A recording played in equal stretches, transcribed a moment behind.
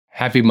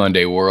Happy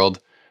Monday, world.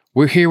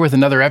 We're here with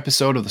another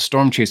episode of the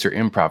Stormchaser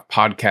Improv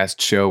podcast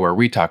show where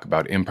we talk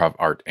about improv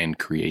art and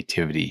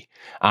creativity.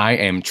 I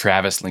am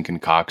Travis Lincoln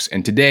Cox,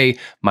 and today,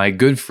 my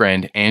good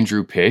friend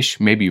Andrew Pish,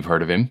 maybe you've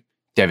heard of him,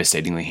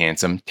 devastatingly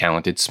handsome,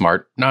 talented,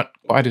 smart, not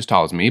quite as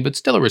tall as me, but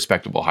still a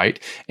respectable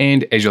height,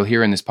 and as you'll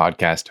hear in this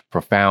podcast,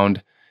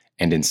 profound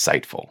and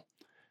insightful.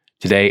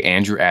 Today,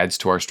 Andrew adds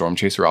to our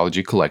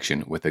Stormchaserology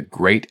collection with a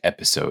great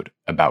episode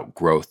about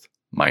growth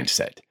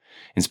mindset.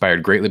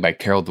 Inspired greatly by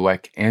Carol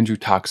Dweck, Andrew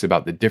talks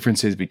about the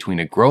differences between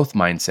a growth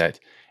mindset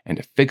and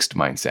a fixed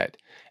mindset,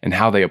 and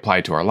how they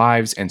apply to our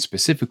lives and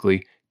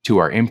specifically to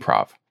our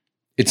improv.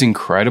 It's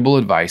incredible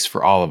advice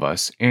for all of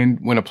us, and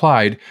when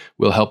applied,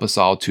 will help us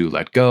all to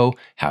let go,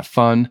 have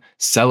fun,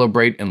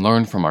 celebrate and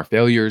learn from our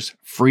failures,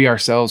 free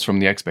ourselves from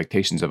the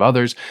expectations of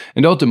others,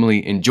 and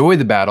ultimately enjoy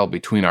the battle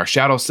between our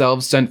shadow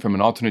selves sent from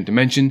an alternate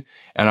dimension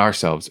and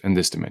ourselves in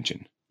this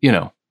dimension. You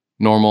know,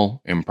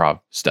 normal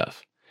improv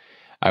stuff.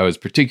 I was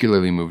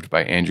particularly moved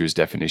by Andrew's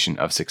definition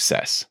of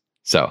success.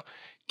 So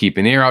keep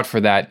an ear out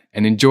for that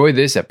and enjoy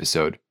this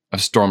episode of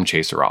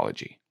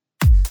Stormchaserology.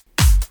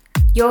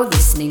 You're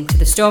listening to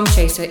the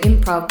Stormchaser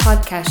Improv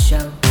Podcast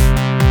Show.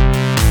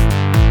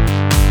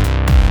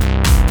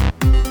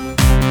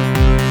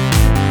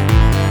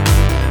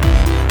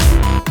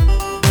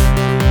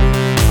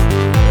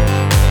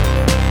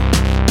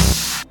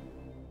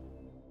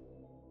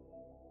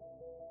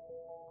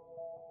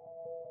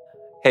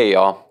 Hey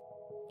y'all.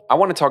 I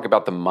want to talk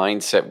about the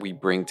mindset we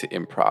bring to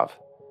improv.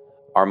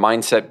 Our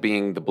mindset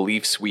being the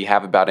beliefs we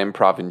have about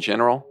improv in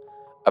general,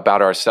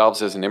 about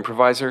ourselves as an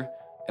improviser,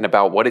 and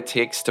about what it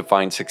takes to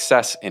find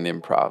success in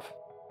improv.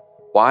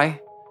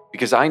 Why?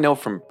 Because I know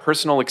from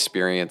personal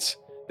experience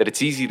that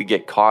it's easy to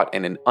get caught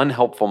in an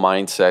unhelpful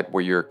mindset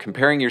where you're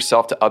comparing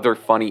yourself to other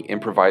funny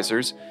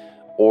improvisers,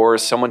 or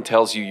someone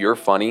tells you you're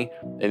funny,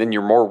 and then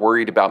you're more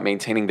worried about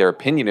maintaining their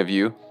opinion of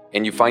you,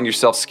 and you find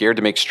yourself scared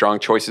to make strong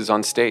choices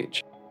on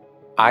stage.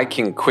 I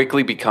can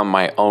quickly become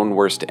my own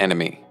worst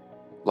enemy,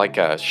 like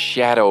a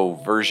shadow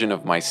version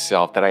of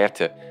myself that I have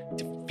to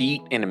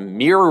defeat in a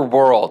mirror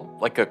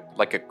world, like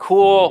a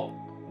cool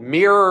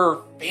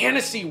mirror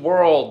fantasy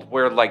world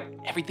where like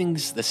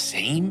everything's the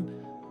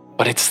same,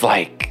 but it's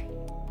like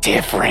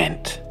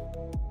different.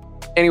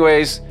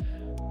 Anyways,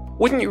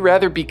 wouldn't you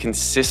rather be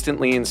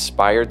consistently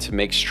inspired to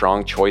make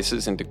strong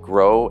choices and to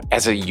grow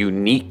as a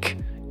unique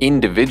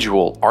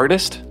individual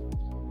artist?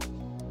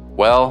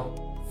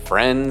 Well,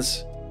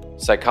 friends,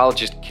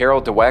 psychologist Carol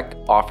Dweck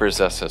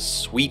offers us a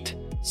sweet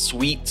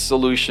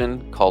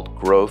solution called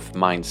growth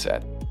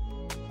mindset.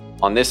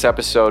 On this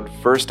episode,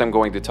 first I'm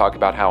going to talk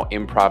about how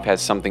improv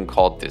has something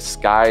called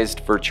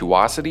disguised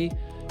virtuosity,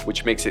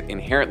 which makes it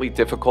inherently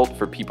difficult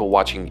for people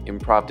watching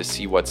improv to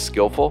see what's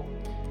skillful.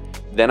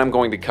 Then I'm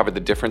going to cover the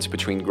difference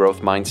between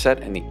growth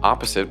mindset and the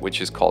opposite, which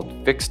is called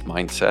fixed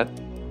mindset.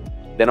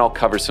 Then I'll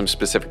cover some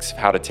specifics of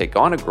how to take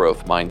on a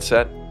growth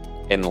mindset.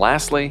 And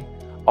lastly,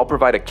 I'll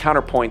provide a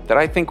counterpoint that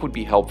I think would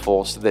be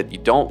helpful so that you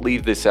don't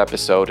leave this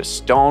episode a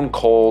stone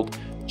cold,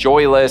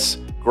 joyless,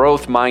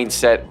 growth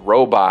mindset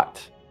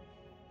robot.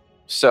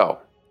 So,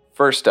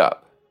 first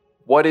up,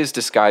 what is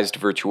disguised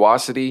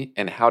virtuosity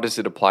and how does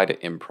it apply to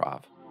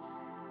improv?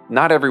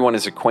 Not everyone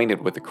is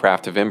acquainted with the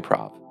craft of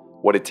improv,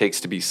 what it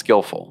takes to be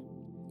skillful.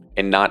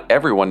 And not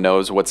everyone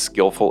knows what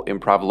skillful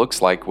improv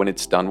looks like when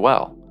it's done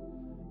well.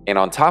 And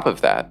on top of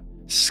that,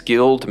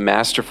 skilled,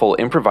 masterful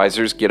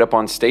improvisers get up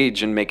on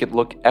stage and make it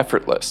look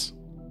effortless.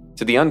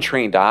 To the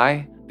untrained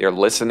eye, their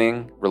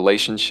listening,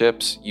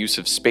 relationships, use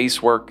of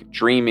space work,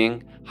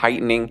 dreaming,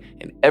 heightening,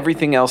 and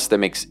everything else that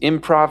makes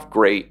improv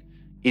great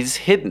is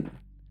hidden.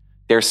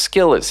 Their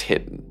skill is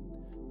hidden.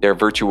 Their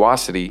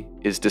virtuosity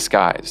is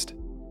disguised.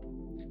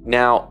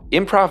 Now,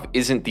 improv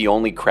isn't the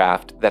only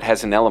craft that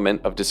has an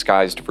element of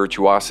disguised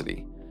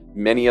virtuosity.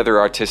 Many other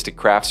artistic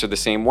crafts are the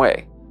same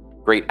way.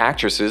 Great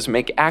actresses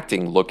make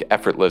acting look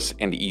effortless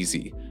and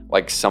easy,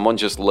 like someone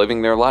just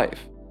living their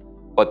life.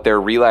 But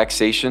their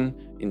relaxation,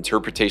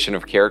 interpretation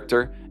of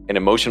character, and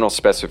emotional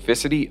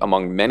specificity,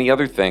 among many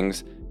other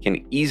things,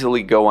 can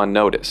easily go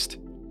unnoticed.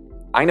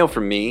 I know for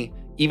me,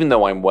 even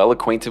though I'm well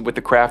acquainted with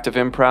the craft of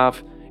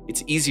improv,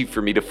 it's easy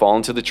for me to fall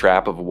into the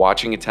trap of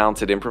watching a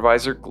talented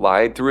improviser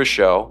glide through a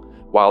show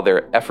while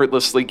they're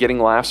effortlessly getting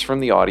laughs from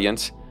the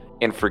audience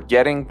and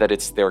forgetting that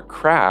it's their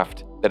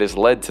craft that has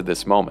led to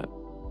this moment.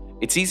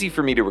 It's easy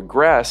for me to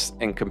regress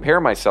and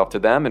compare myself to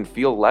them and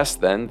feel less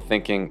than,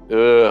 thinking,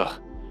 ugh,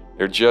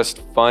 they're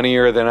just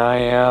funnier than I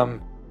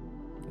am.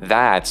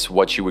 That's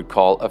what you would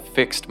call a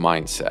fixed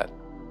mindset.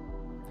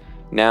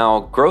 Now,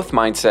 growth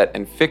mindset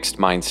and fixed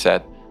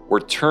mindset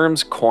were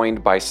terms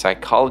coined by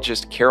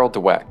psychologist Carol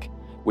Dweck,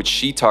 which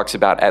she talks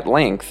about at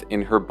length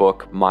in her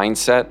book,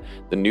 Mindset,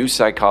 The New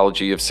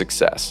Psychology of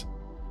Success.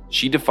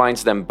 She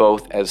defines them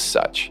both as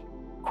such,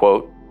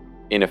 quote,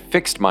 in a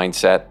fixed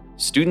mindset,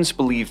 students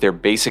believe their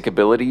basic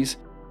abilities,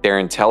 their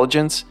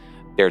intelligence,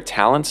 their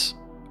talents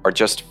are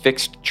just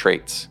fixed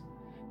traits.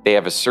 They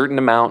have a certain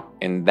amount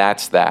and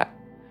that's that.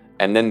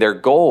 And then their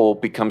goal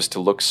becomes to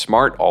look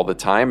smart all the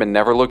time and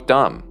never look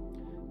dumb.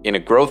 In a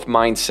growth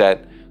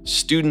mindset,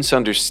 students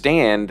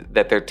understand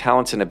that their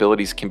talents and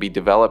abilities can be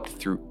developed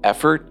through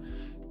effort,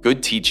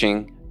 good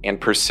teaching, and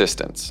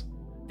persistence.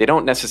 They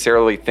don't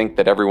necessarily think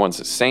that everyone's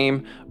the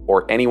same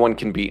or anyone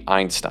can be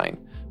Einstein,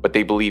 but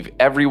they believe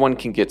everyone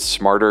can get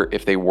smarter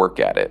if they work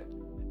at it.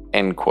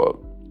 End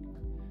quote.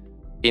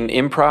 In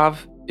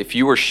improv, if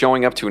you are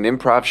showing up to an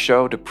improv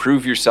show to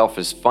prove yourself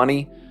as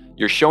funny,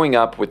 you're showing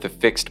up with a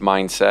fixed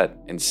mindset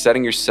and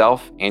setting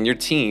yourself and your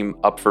team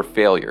up for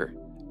failure.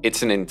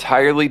 It's an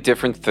entirely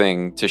different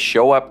thing to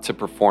show up to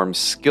perform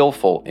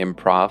skillful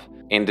improv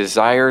and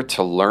desire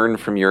to learn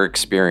from your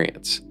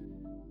experience.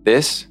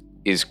 This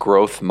is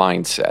growth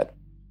mindset.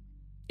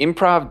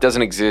 Improv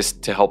doesn't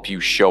exist to help you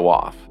show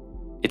off.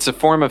 It's a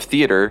form of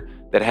theater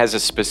that has a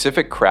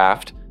specific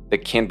craft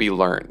that can be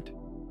learned.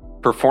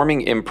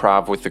 Performing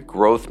improv with a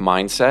growth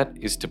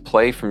mindset is to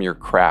play from your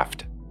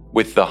craft,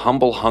 with the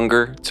humble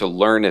hunger to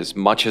learn as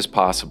much as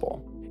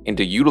possible and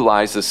to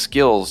utilize the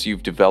skills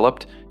you've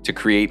developed to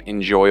create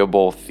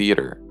enjoyable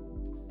theater.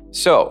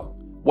 So,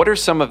 what are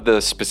some of the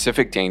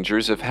specific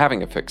dangers of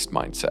having a fixed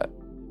mindset?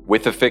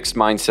 With a fixed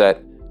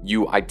mindset,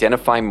 you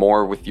identify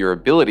more with your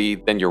ability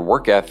than your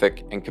work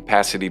ethic and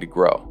capacity to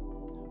grow.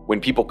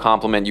 When people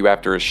compliment you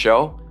after a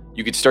show,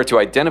 you could start to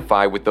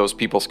identify with those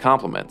people's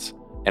compliments.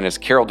 And as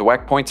Carol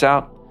Dweck points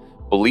out,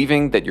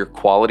 believing that your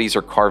qualities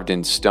are carved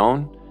in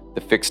stone,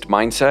 the fixed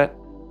mindset,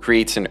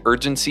 creates an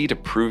urgency to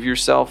prove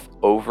yourself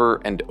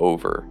over and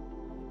over.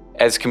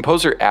 As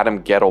composer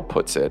Adam Gettle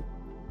puts it,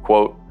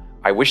 quote,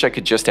 "I wish I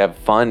could just have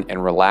fun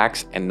and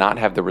relax and not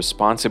have the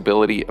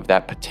responsibility of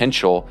that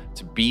potential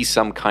to be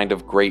some kind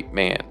of great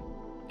man,"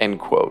 end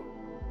quote.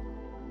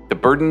 The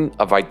burden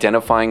of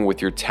identifying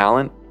with your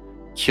talent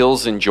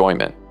kills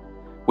enjoyment,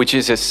 which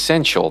is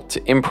essential to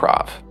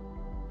improv.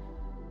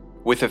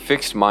 With a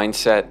fixed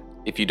mindset,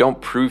 if you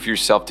don't prove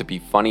yourself to be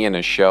funny in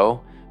a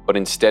show, but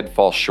instead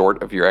fall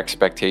short of your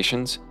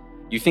expectations,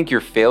 you think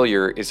your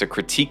failure is a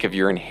critique of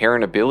your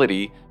inherent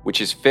ability, which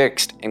is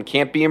fixed and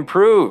can't be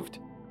improved.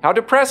 How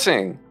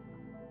depressing!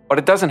 But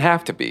it doesn't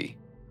have to be,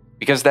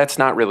 because that's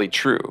not really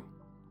true.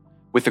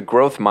 With a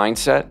growth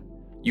mindset,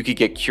 you could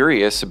get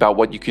curious about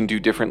what you can do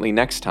differently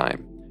next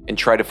time and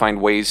try to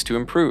find ways to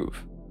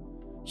improve.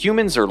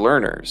 Humans are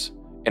learners,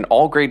 and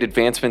all great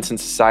advancements in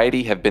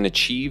society have been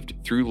achieved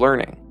through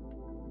learning.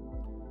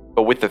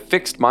 But with a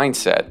fixed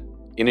mindset,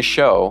 in a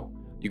show,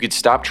 you could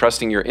stop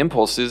trusting your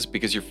impulses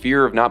because your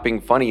fear of not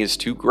being funny is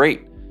too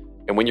great.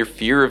 And when your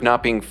fear of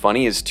not being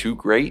funny is too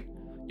great,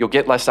 you'll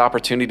get less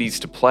opportunities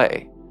to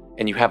play,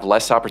 and you have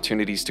less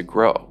opportunities to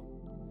grow.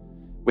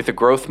 With a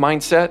growth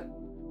mindset,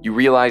 you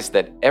realize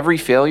that every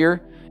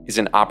failure is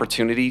an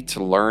opportunity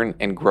to learn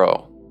and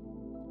grow.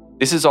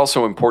 This is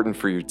also important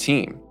for your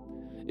team.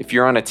 If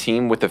you're on a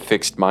team with a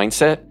fixed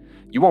mindset,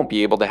 you won't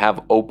be able to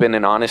have open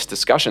and honest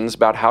discussions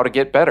about how to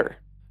get better.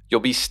 You'll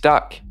be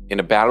stuck in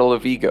a battle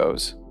of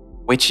egos,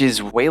 which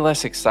is way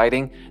less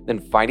exciting than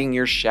fighting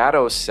your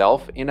shadow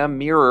self in a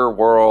mirror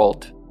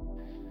world.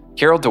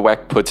 Carol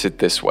Dweck puts it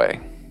this way: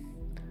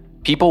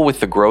 people with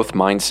the growth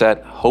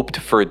mindset hoped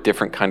for a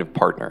different kind of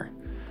partner.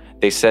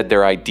 They said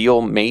their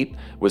ideal mate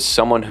was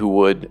someone who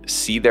would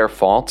see their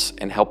faults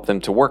and help them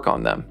to work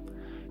on them,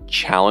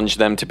 challenge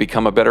them to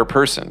become a better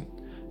person,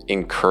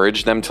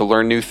 encourage them to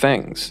learn new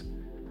things.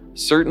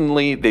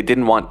 Certainly, they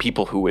didn't want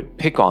people who would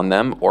pick on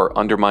them or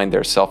undermine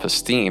their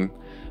self-esteem,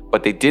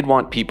 but they did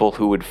want people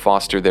who would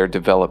foster their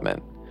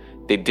development.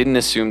 They didn't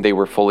assume they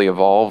were fully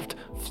evolved,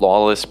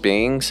 flawless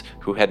beings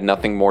who had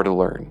nothing more to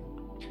learn.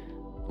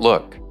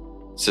 Look,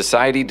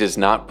 society does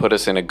not put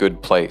us in a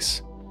good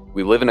place.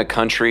 We live in a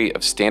country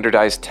of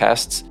standardized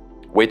tests,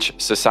 which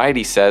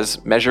society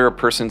says measure a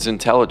person's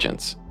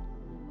intelligence.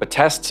 But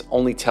tests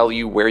only tell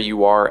you where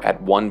you are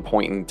at one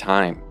point in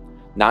time,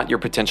 not your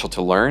potential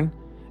to learn,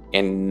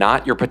 and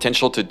not your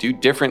potential to do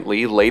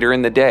differently later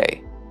in the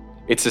day.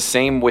 It's the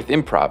same with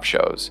improv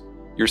shows.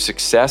 Your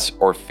success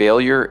or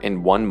failure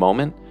in one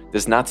moment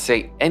does not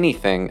say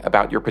anything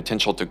about your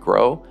potential to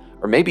grow,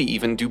 or maybe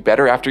even do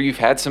better after you've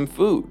had some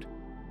food.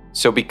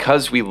 So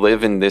because we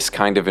live in this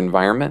kind of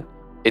environment,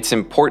 it's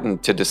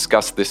important to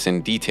discuss this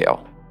in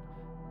detail.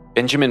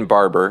 Benjamin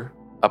Barber,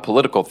 a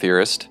political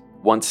theorist,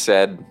 once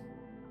said,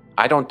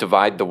 "I don't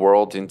divide the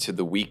world into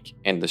the weak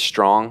and the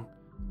strong,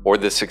 or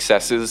the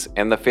successes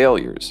and the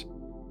failures.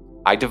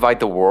 I divide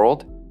the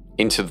world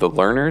into the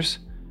learners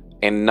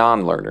and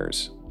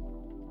non-learners."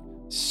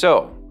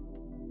 So,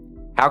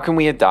 how can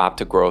we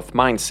adopt a growth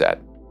mindset?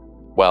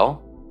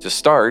 Well, to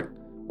start,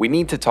 we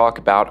need to talk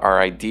about our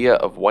idea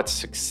of what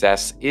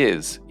success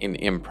is in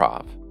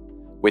improv.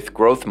 With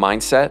growth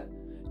mindset,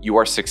 you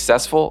are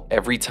successful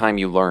every time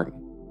you learn.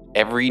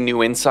 Every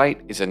new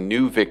insight is a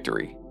new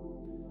victory.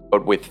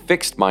 But with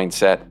fixed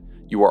mindset,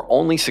 you are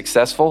only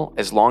successful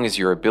as long as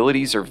your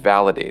abilities are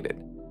validated,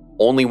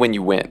 only when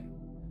you win.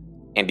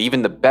 And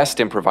even the best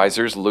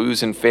improvisers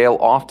lose and fail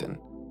often.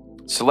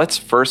 So let's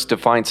first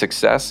define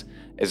success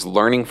as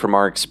learning from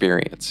our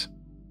experience.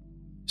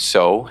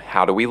 So,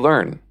 how do we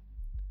learn?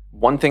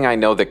 One thing I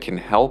know that can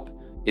help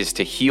is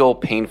to heal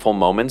painful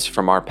moments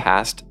from our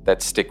past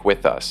that stick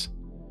with us.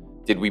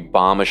 Did we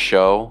bomb a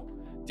show?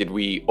 Did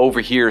we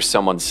overhear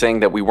someone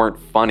saying that we weren't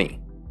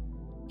funny?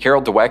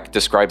 Carol Dweck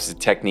describes the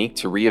technique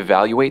to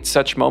reevaluate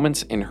such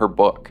moments in her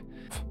book.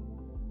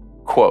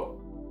 Quote,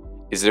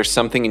 "Is there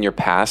something in your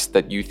past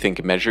that you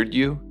think measured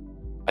you?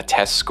 A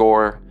test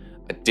score,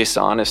 a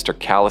dishonest or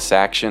callous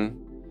action,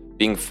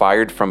 being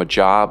fired from a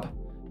job,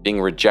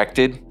 being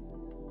rejected?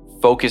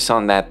 Focus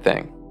on that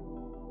thing.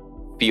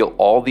 Feel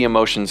all the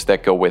emotions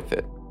that go with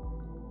it.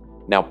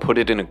 Now put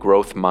it in a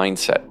growth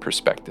mindset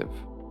perspective.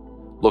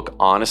 Look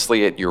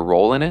honestly at your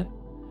role in it,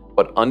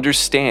 but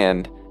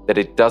understand that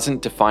it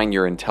doesn't define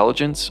your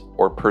intelligence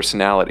or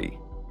personality.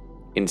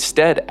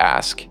 Instead,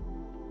 ask,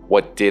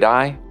 what did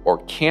I or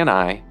can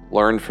I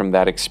learn from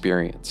that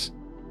experience?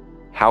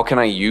 How can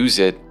I use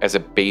it as a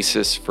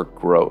basis for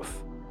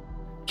growth?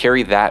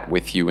 Carry that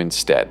with you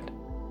instead."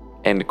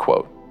 End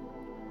quote.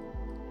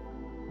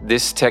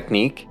 This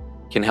technique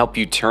can help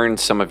you turn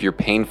some of your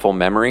painful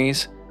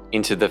memories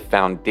into the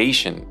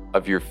foundation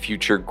of your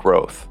future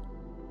growth.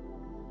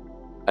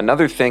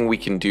 Another thing we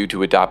can do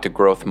to adopt a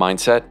growth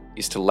mindset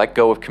is to let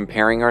go of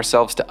comparing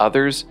ourselves to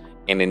others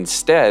and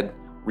instead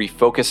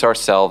refocus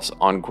ourselves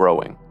on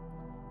growing.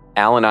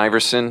 Allen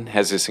Iverson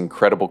has this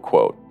incredible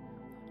quote,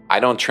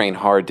 "I don't train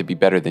hard to be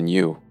better than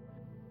you.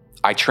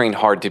 I train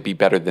hard to be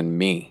better than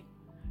me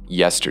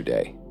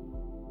yesterday."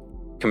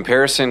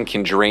 Comparison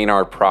can drain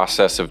our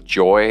process of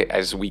joy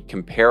as we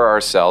compare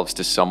ourselves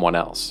to someone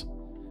else.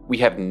 We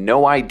have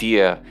no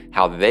idea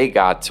how they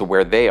got to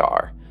where they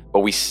are, but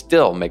we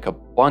still make a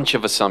bunch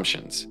of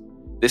assumptions.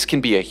 This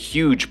can be a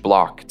huge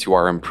block to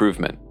our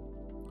improvement.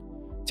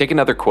 Take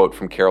another quote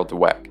from Carol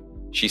Dweck.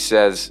 She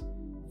says,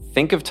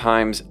 "Think of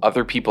times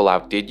other people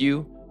outdid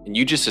you and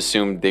you just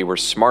assumed they were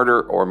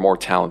smarter or more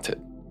talented.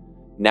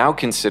 Now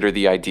consider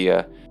the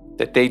idea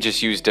that they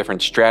just used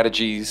different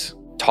strategies,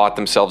 taught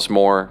themselves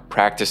more,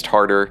 practiced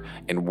harder,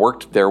 and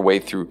worked their way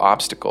through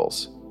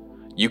obstacles.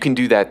 You can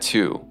do that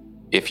too,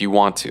 if you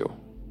want to."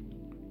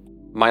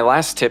 My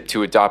last tip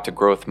to adopt a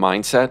growth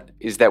mindset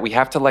is that we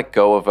have to let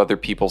go of other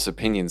people's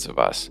opinions of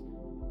us,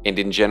 and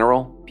in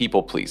general,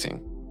 people-pleasing.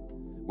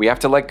 We have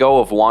to let go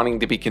of wanting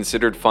to be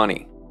considered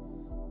funny.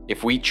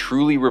 If we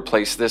truly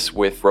replace this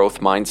with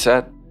growth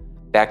mindset,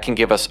 that can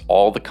give us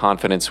all the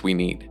confidence we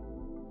need.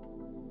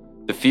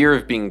 The fear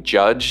of being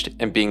judged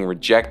and being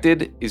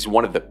rejected is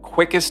one of the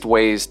quickest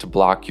ways to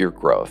block your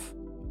growth.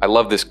 I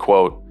love this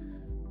quote,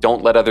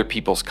 "Don't let other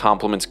people's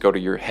compliments go to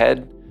your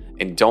head,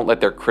 and don't let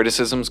their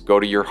criticisms go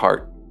to your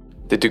heart."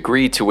 The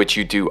degree to which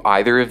you do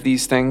either of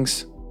these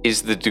things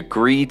is the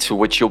degree to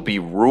which you'll be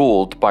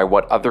ruled by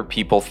what other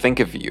people think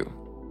of you.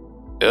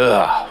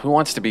 Ugh, who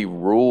wants to be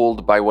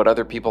ruled by what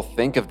other people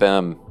think of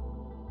them?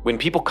 When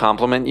people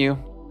compliment you,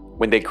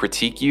 when they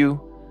critique you,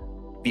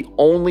 the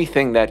only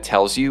thing that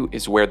tells you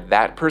is where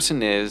that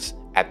person is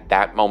at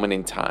that moment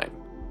in time.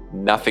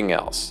 Nothing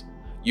else.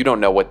 You don't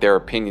know what their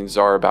opinions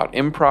are about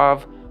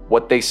improv,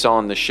 what they saw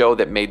in the show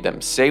that made them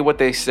say what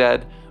they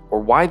said, or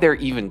why they're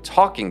even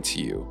talking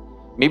to you.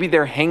 Maybe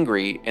they're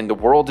hangry and the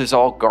world is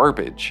all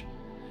garbage.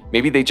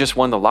 Maybe they just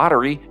won the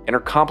lottery and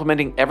are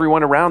complimenting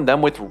everyone around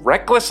them with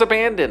reckless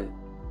abandon.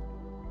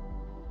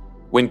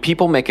 When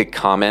people make a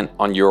comment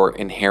on your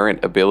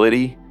inherent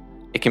ability,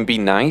 it can be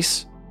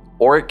nice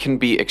or it can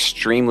be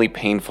extremely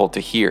painful to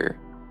hear.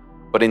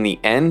 But in the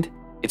end,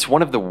 it's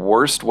one of the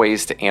worst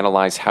ways to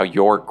analyze how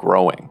you're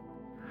growing.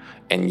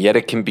 And yet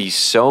it can be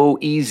so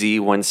easy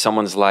when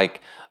someone's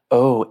like,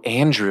 "Oh,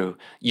 Andrew,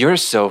 you're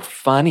so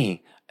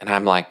funny." And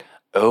I'm like,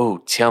 "Oh,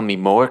 tell me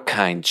more,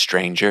 kind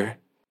stranger."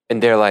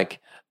 And they're like,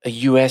 "A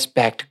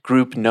US-backed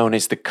group known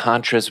as the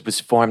Contras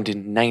was formed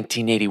in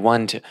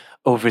 1981 to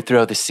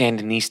overthrow the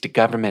Sandinista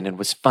government and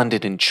was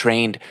funded and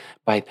trained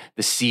by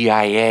the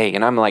CIA."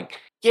 And I'm like,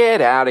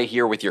 get out of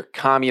here with your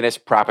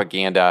communist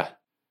propaganda.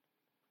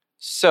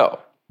 So,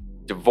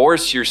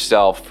 divorce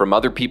yourself from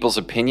other people's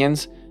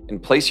opinions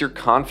and place your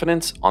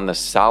confidence on the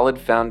solid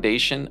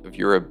foundation of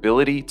your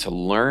ability to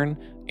learn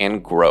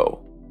and grow.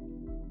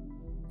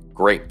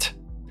 Great.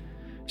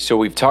 So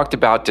we've talked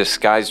about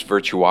disguised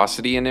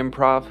virtuosity in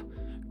improv,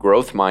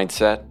 growth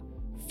mindset,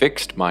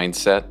 fixed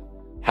mindset,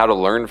 how to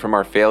learn from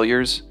our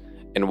failures,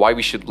 and why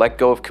we should let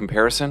go of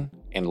comparison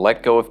and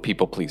let go of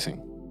people-pleasing.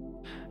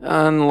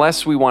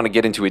 Unless we want to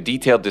get into a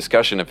detailed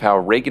discussion of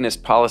how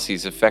Reaganist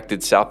policies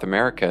affected South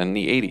America in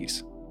the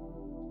 80s.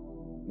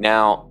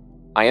 Now,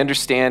 I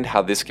understand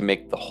how this can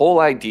make the whole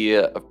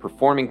idea of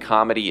performing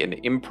comedy and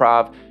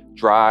improv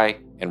dry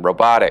and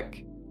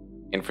robotic.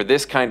 And for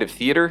this kind of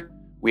theater,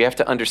 we have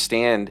to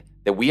understand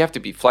that we have to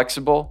be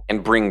flexible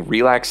and bring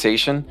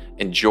relaxation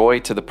and joy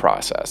to the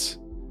process.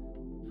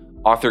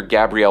 Author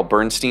Gabrielle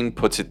Bernstein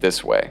puts it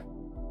this way: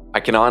 "I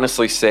can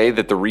honestly say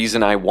that the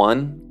reason I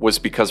won was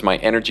because my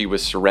energy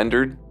was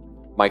surrendered,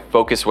 my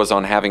focus was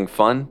on having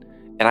fun,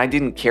 and I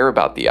didn't care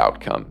about the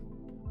outcome.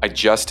 I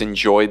just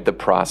enjoyed the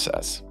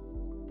process."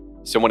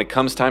 So when it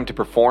comes time to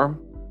perform,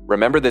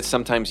 remember that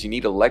sometimes you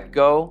need to let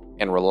go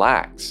and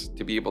relax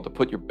to be able to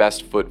put your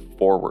best foot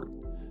forward.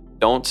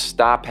 Don't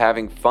stop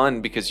having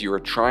fun because you are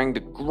trying to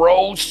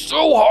grow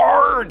so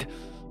hard.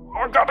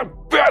 I got the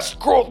best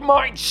growth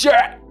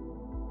mindset.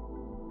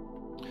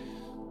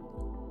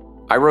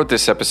 I wrote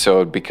this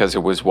episode because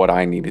it was what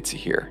I needed to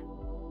hear.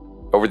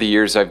 Over the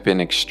years, I've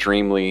been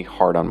extremely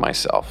hard on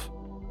myself.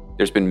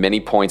 There's been many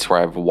points where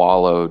I've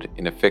wallowed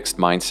in a fixed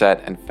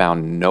mindset and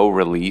found no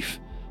relief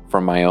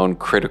from my own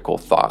critical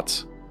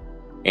thoughts.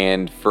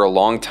 And for a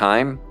long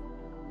time,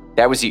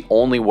 that was the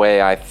only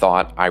way I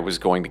thought I was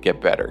going to get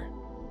better.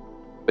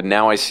 But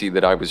now I see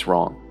that I was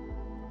wrong.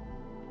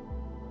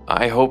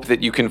 I hope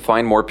that you can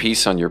find more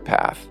peace on your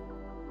path.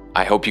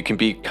 I hope you can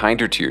be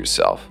kinder to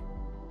yourself.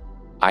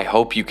 I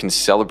hope you can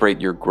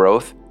celebrate your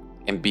growth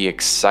and be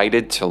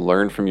excited to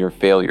learn from your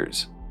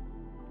failures,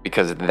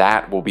 because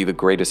that will be the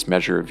greatest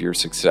measure of your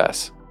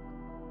success.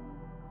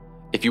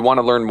 If you want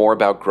to learn more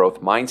about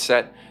growth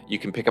mindset, you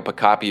can pick up a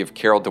copy of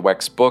Carol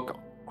Dweck's book,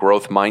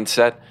 Growth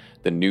Mindset,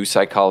 The New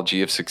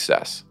Psychology of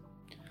Success.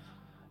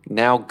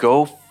 Now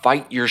go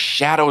fight your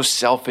shadow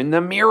self in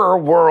the mirror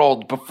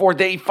world before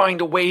they find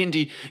a way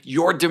into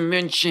your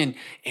dimension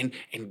and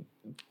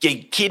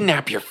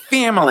kidnap your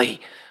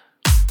family.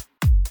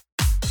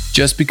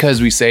 Just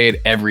because we say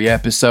it every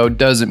episode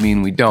doesn't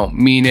mean we don't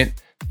mean it.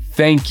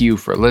 Thank you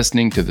for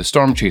listening to the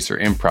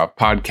Stormchaser Improv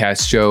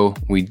Podcast Show.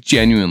 We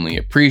genuinely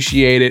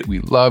appreciate it. We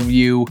love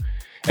you.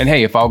 And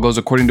hey, if all goes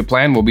according to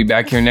plan, we'll be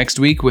back here next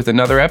week with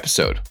another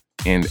episode.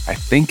 And I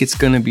think it's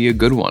going to be a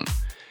good one.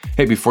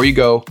 Hey, before you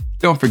go,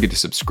 don't forget to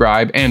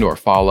subscribe and or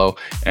follow.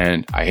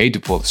 And I hate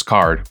to pull this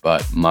card,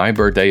 but my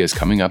birthday is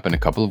coming up in a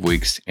couple of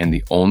weeks. And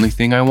the only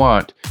thing I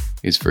want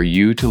is for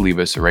you to leave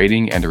us a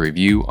rating and a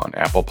review on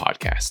Apple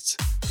Podcasts.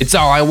 It's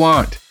all I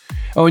want.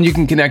 Oh, and you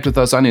can connect with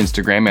us on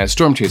Instagram at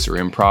Stormchaser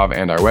Improv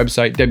and our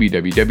website,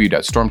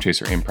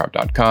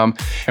 www.stormchaserimprov.com.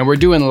 And we're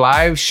doing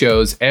live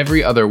shows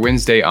every other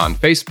Wednesday on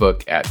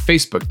Facebook at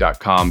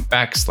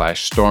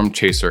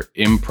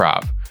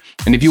facebook.com/StormchaserImprov.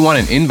 And if you want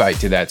an invite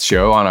to that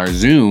show on our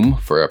Zoom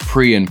for a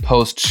pre and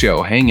post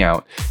show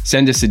hangout,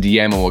 send us a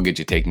DM and we'll get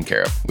you taken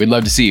care of. We'd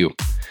love to see you.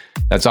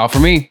 That's all for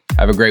me.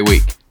 Have a great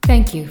week.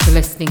 Thank you for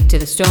listening to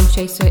the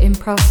Stormchaser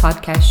Improv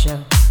Podcast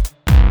Show.